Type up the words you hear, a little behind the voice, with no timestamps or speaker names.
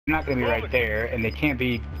not gonna be right there, and they can't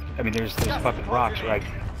be. I mean, there's fucking rocks right,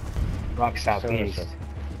 rocks southeast.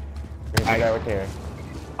 There's a guy right there.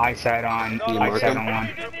 Eyesight on one.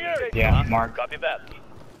 Yeah, mark. Copy that.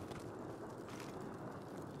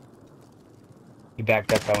 He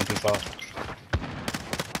backed up. That one too soft.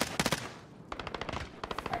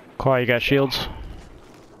 Quiet, you got shields?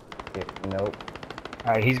 Yeah, nope.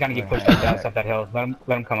 All right, he's gonna get pushed down up that hill.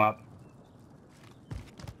 Let him come up.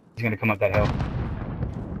 He's gonna come up that hill.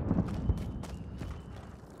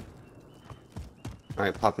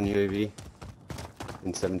 Alright, popping UAV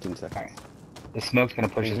in 17 seconds. All right. The smoke's gonna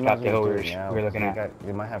push us past the hill we were looking at.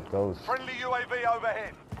 They might have ghosts. Friendly UAV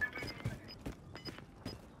overhead.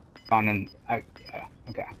 On and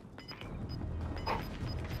okay.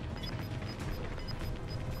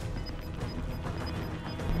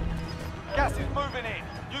 Gas is moving in.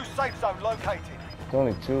 New safe zone located. There's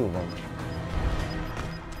only two of them.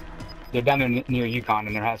 They're down there near Yukon,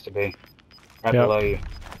 and there has to be right below you.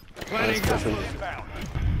 Planning inbound.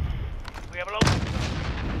 We have a load.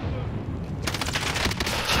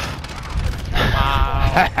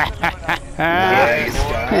 Nice,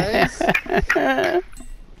 guys.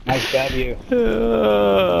 Nice W.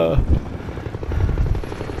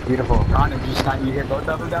 Beautiful. Ron, did you hit both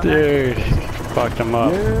of them down there? Dude, fucked him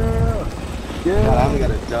up. Yeah. God, I only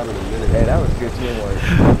got a dub in a minute. Hey, that was good teamwork.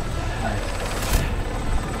 Nice.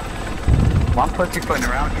 Well, I'm pussyfooting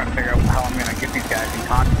around trying to figure out how I'm gonna get these guys, and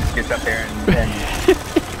Con just gets up there and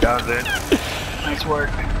does it. Nice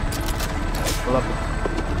work. I love it.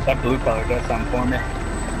 That blue color does something for me.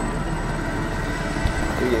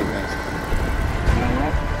 Good game, guys.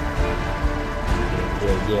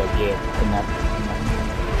 Yeah. In that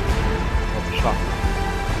shot.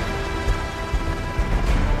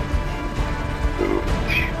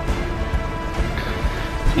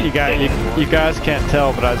 You guys can't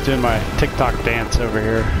tell, but I was doing my TikTok dance over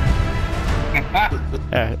here.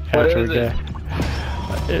 After we get.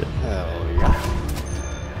 Hell yeah.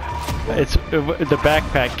 It's the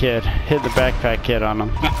backpack kid. Hit the backpack kid on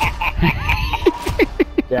him.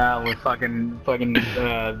 Yeah, with fucking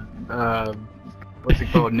what's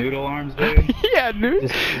it called? Noodle arms, dude? Yeah,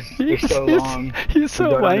 dude. They're so long. He's so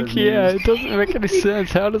lanky, yeah, it doesn't make any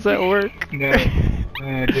sense. How does that work? No.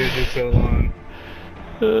 Dude, they're so long.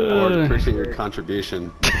 Lord, appreciate your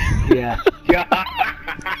contribution. Yeah. Yeah.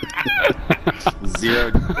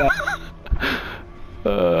 0.